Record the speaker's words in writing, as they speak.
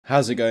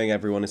How's it going,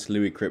 everyone? It's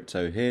Louis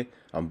Crypto here.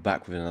 I'm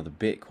back with another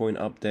Bitcoin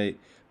update.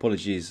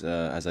 Apologies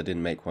as I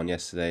didn't make one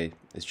yesterday.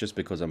 It's just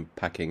because I'm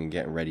packing and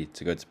getting ready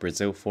to go to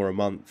Brazil for a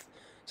month.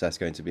 So that's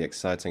going to be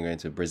exciting, going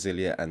to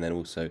Brasilia and then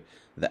also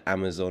the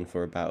Amazon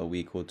for about a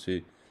week or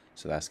two.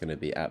 So that's going to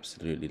be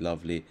absolutely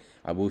lovely.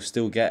 I will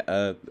still get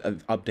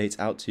updates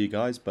out to you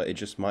guys, but it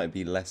just might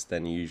be less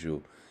than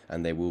usual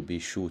and they will be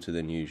shorter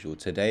than usual.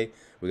 Today,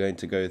 we're going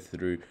to go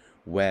through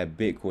where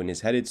Bitcoin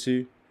is headed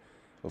to.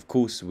 Of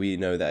course, we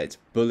know that it's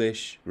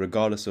bullish,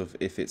 regardless of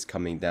if it's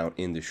coming down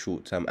in the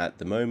short term at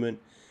the moment.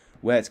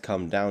 Where it's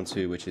come down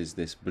to, which is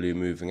this blue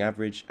moving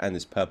average, and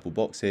this purple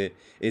box here,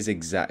 is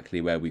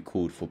exactly where we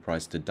called for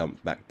price to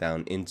dump back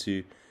down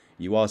into.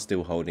 You are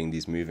still holding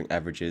these moving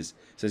averages,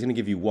 so it's going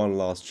to give you one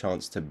last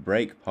chance to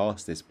break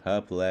past this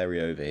purple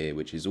area over here,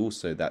 which is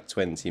also that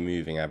 20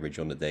 moving average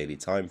on the daily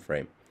time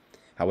frame.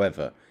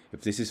 However,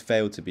 if this is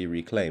failed to be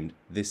reclaimed,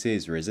 this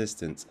is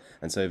resistance,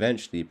 and so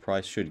eventually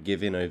price should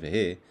give in over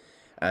here.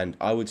 And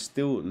I would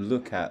still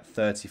look at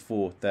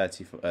 33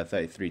 to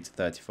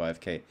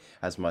 35k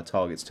as my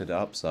targets to the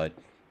upside,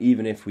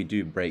 even if we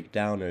do break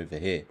down over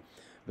here,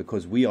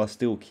 because we are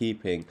still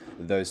keeping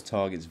those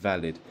targets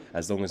valid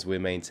as long as we're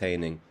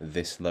maintaining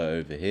this low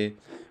over here.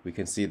 We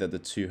can see that the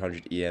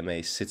 200 EMA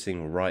is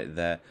sitting right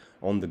there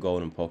on the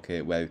golden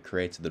pocket where we've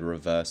created the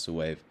reversal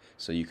wave,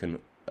 so you can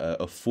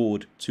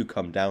afford to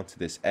come down to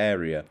this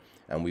area.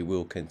 And we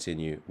will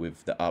continue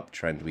with the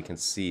uptrend. We can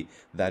see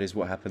that is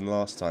what happened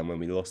last time when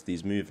we lost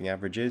these moving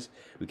averages.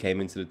 We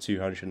came into the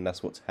 200 and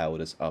that's what's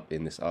held us up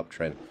in this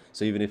uptrend.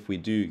 So even if we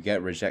do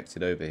get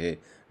rejected over here,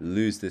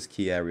 lose this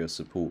key area of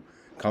support,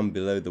 come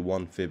below the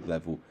 1 fib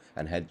level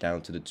and head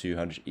down to the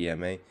 200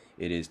 EMA,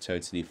 it is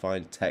totally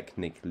fine.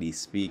 Technically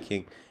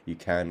speaking, you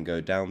can go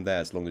down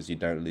there as long as you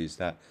don't lose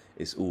that.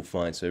 It's all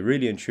fine. So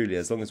really and truly,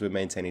 as long as we're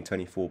maintaining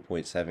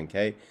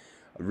 24.7k,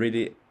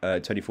 really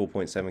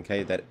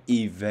 24.7k, that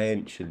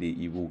eventually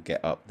you will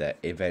get up there.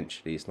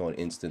 Eventually, it's not an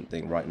instant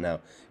thing. Right now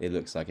it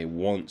looks like it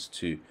wants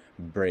to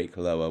break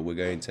lower. We're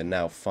going to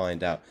now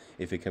find out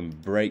if it can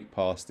break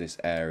past this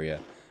area,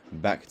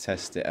 back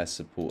test it as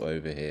support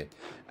over here,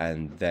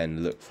 and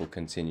then look for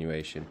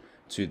continuation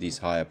to these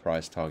higher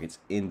price targets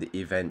in the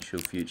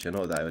eventual future.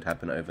 Not that it would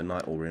happen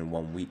overnight or in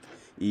 1 week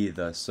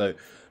either. So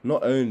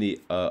not only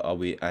are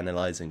we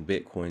analyzing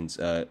Bitcoin's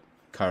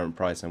current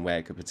price and where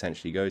it could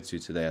potentially go to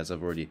today, as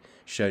I've already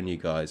shown you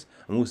guys,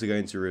 I'm also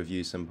going to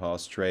review some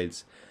past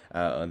trades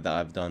that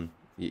I've done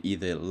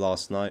either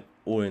last night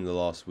or in the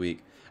last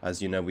week.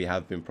 As you know, we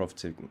have been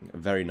profiting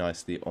very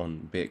nicely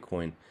on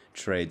Bitcoin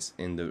trades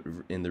in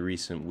the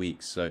recent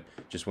weeks, so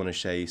just want to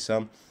share you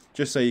some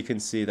just so you can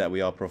see that we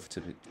are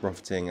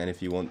profiting. And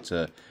if you want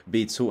to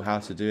be taught how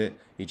to do it,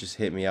 you just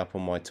hit me up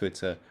on my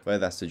Twitter, whether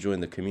that's to join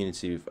the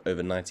community with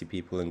over 90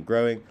 people and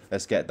growing.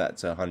 Let's get that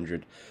to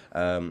 100.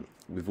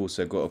 We've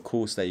also got a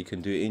course that you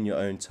can do in your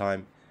own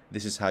time.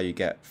 This is how you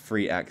get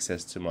free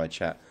access to my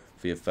chat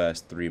for your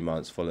first 3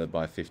 months, followed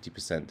by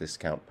 50%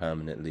 discount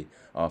permanently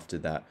after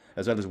that,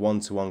 as well as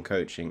one-to-one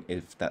coaching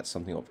if that's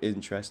something of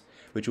interest,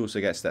 which also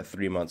gets that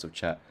 3 months of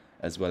chat,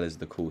 as well as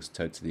the course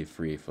totally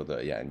free for the,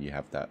 and you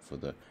have that for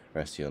the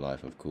rest of your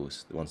life, of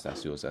course. Once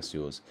that's yours, that's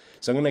yours.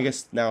 So I'm going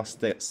to now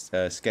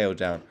scale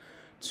down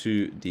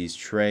to these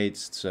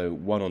trades. So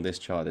one on this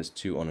chart, there's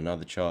two on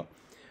another chart.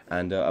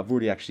 And I've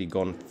already actually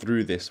gone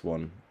through this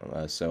one,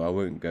 so I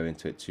won't go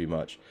into it too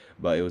much.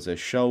 But it was a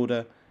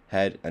shoulder,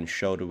 head, and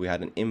shoulder. We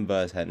had an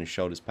inverse head and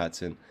shoulders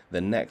pattern.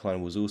 The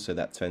neckline was also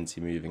that 20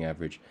 moving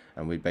average,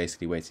 and we're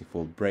basically waiting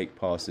for a break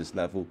past this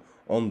level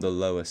on the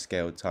lower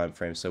scale time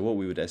frame. So what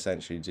we would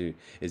essentially do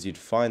is you'd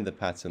find the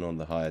pattern on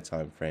the higher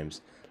time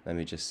frames. Let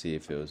me just see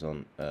if it was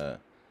on the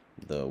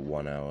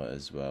 1 hour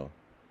as well.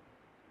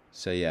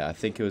 So yeah, I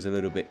think it was a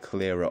little bit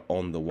clearer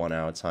on the 1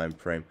 hour time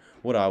frame.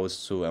 What I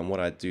was taught and what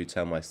I do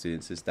tell my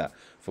students is that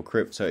for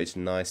crypto, it's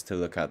nice to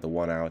look at the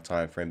 1 hour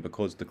time frame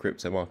because the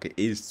crypto market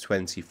is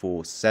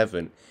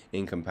 24/7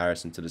 in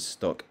comparison to the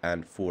stock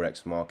and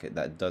forex market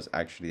that does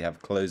actually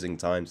have closing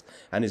times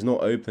and is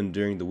not open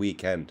during the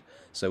weekend.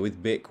 So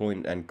with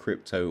Bitcoin and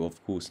crypto,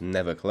 of course,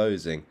 never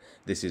closing,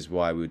 this is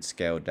why we would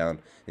scale down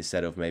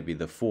instead of maybe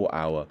the 4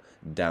 hour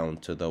down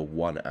to the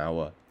 1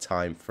 hour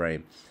time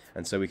frame.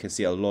 And so we can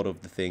see a lot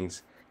of the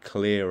things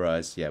clearer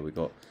as, we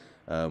got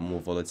more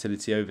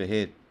volatility over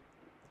here.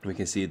 We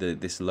can see that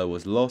this low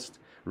was lost,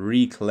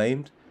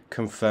 reclaimed,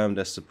 confirmed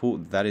as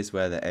support. That is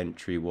where the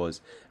entry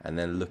was, and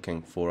then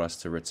looking for us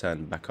to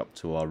return back up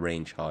to our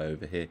range high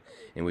over here,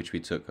 in which we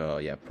took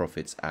our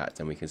profits at,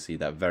 and we can see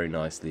that very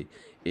nicely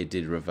it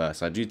did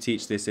reverse. I do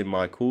teach this in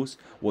my course,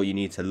 what you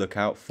need to look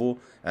out for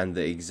and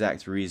the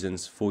exact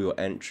reasons for your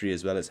entry,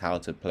 as well as how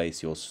to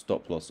place your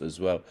stop loss as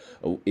well.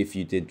 If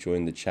you did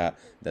join the chat,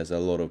 there's a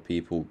lot of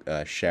people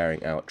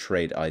sharing out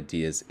trade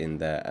ideas in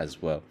there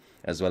as well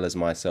as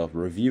myself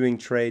reviewing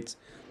trades,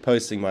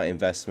 posting my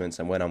investments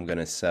and when I'm going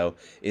to sell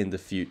in the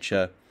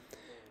future,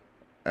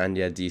 and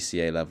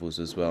DCA levels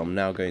as well. I'm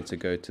now going to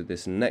go to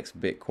this next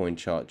Bitcoin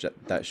chart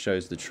that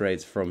shows the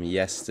trades from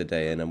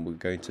yesterday, and then we're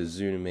going to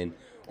zoom in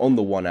On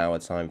the 1 hour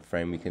time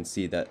frame, we can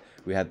see that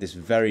we had this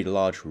very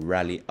large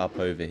rally up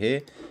over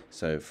here.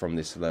 So from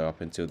this low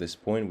up until this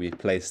point, we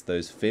placed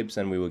those fibs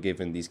and we were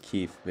given these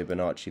key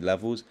Fibonacci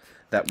levels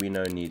that we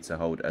know need to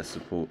hold as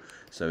support.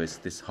 So it's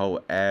this whole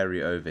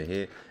area over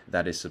here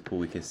that is support.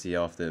 We can see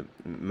after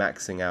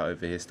maxing out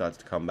over here, started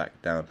to come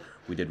back down,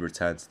 we did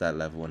return to that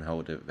level and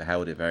held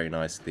it very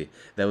nicely.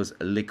 There was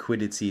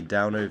liquidity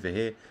down over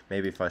here.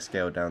 Maybe if I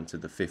scale down to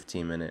the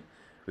 15-minute,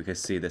 we can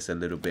see this a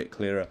little bit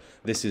clearer.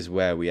 This is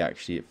where we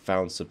actually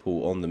found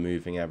support on the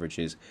moving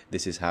averages.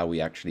 This is how we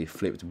actually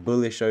flipped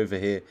bullish over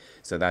here.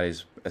 So that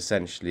is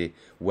essentially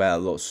where a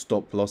lot of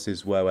stop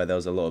losses were, where there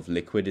was a lot of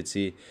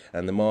liquidity,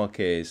 and the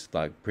market is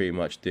like pretty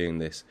much doing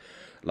this,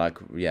 like,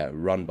 yeah,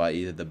 run by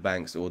either the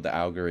banks or the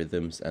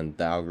algorithms, and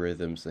the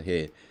algorithms are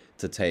here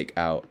to take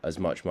out as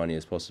much money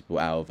as possible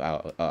out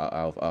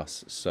of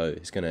us. So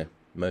it's gonna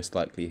most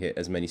likely hit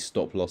as many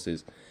stop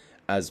losses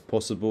as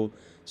possible.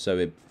 So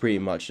it pretty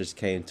much just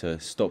came to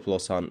stop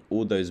loss hunt.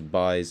 All those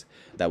buys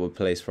that were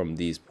placed from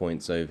these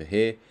points over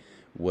here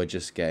were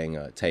just getting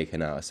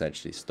taken out,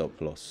 essentially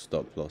stop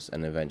loss,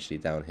 and eventually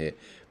down here,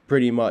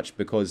 pretty much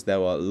because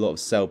there were a lot of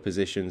sell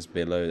positions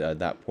below at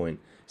that point.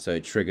 So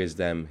it triggers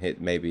them,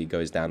 hit, maybe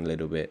goes down a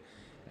little bit,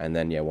 and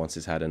then, yeah, once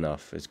it's had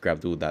enough, it's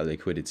grabbed all that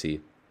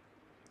liquidity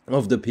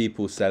of the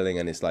people selling,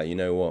 and it's like, you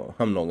know what,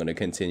 I'm not going to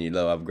continue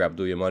low, I've grabbed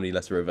all your money,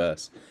 let's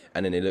reverse.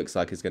 And then it looks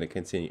like it's going to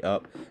continue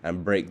up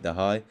and break the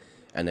high,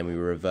 and then we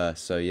reverse.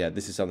 So yeah,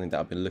 this is something that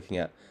I've been looking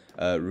at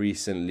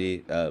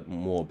recently,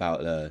 more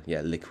about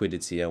yeah,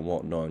 liquidity and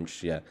whatnot, and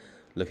just, yeah,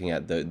 looking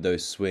at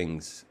those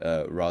swings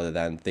rather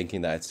than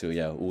thinking that it's still,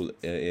 yeah, all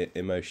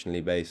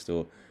emotionally based,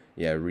 or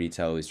yeah,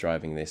 retail is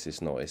driving this.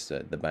 It's not, it's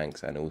the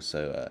banks, and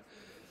also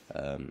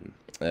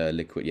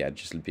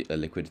just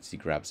liquidity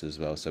grabs as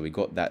well. So we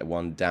got that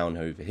one down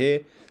over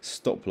here,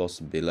 stop loss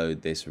below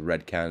this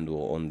red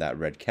candle, on that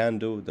red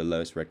candle, the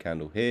lowest red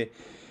candle here,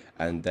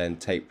 and then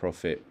take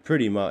profit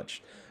pretty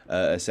much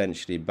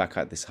essentially back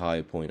at this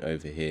high point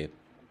over here.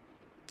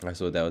 I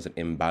saw there was an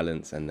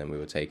imbalance, and then we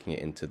were taking it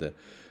into the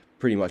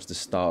pretty much the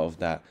start of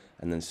that,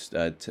 and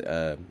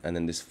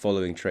then this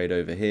following trade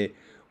over here,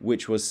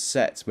 which was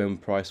set when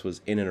price was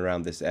in and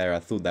around this area.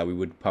 I thought that we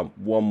would pump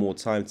one more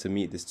time to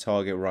meet this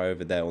target right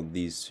over there on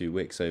these 2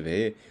 wicks over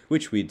here,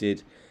 which we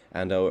did.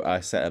 And I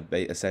set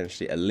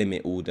essentially a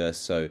limit order,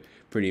 so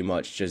pretty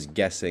much just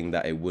guessing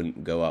that it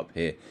wouldn't go up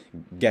here,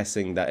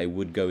 guessing that it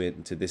would go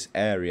into this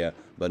area,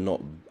 but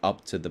not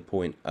up to the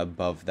point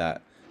above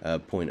that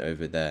point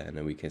over there. And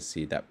then we can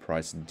see that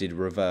price did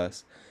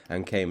reverse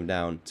and came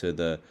down to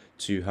the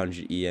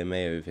 200 EMA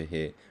over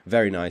here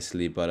very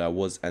nicely, but I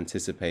was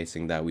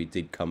anticipating that we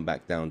did come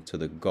back down to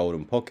the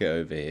golden pocket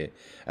over here.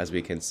 As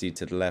we can see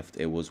to the left,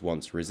 it was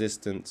once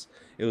resistance,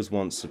 it was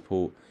once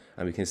support,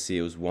 and we can see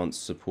it was once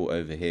support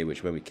over here,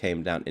 which when we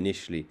came down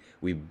initially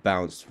we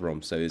bounced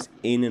from. So it's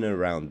in and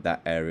around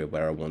that area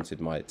where I wanted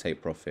my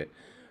take profit.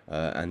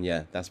 And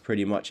yeah, that's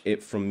pretty much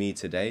it from me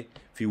today.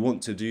 If you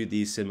want to do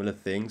these similar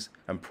things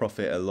and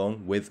profit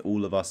along with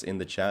all of us in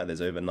the chat,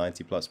 there's over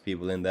 90+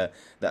 people in there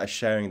that are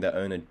sharing their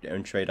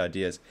own trade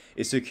ideas.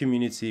 It's a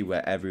community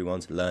where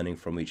everyone's learning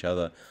from each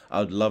other.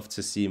 I'd love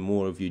to see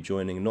more of you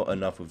joining. Not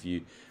enough of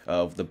you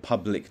of the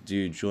public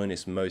do join.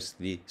 It's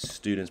mostly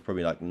students,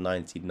 probably like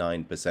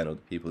 99% of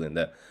the people in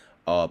there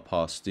are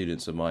past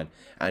students of mine.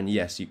 And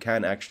yes, you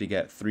can actually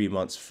get 3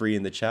 months free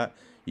in the chat.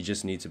 You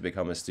just need to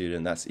become a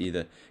student. That's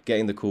either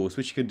getting the course,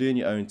 which you can do in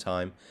your own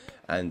time,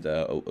 and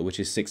which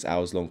is 6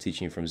 hours long,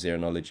 teaching you from zero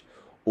knowledge,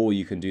 or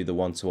you can do the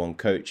one-to-one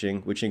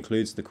coaching, which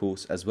includes the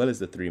course as well as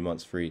the 3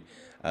 months free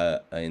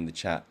in the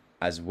chat,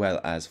 as well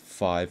as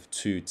 5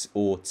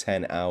 or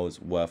 10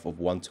 hours worth of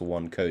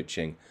one-to-one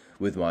coaching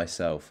with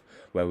myself,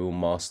 where we'll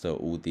master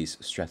all these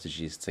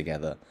strategies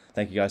together.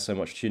 Thank you guys so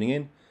much for tuning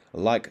in.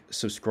 Like,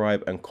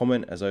 subscribe, and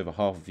comment, as over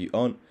half of you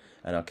aren't,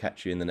 and I'll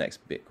catch you in the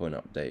next Bitcoin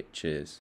update. Cheers.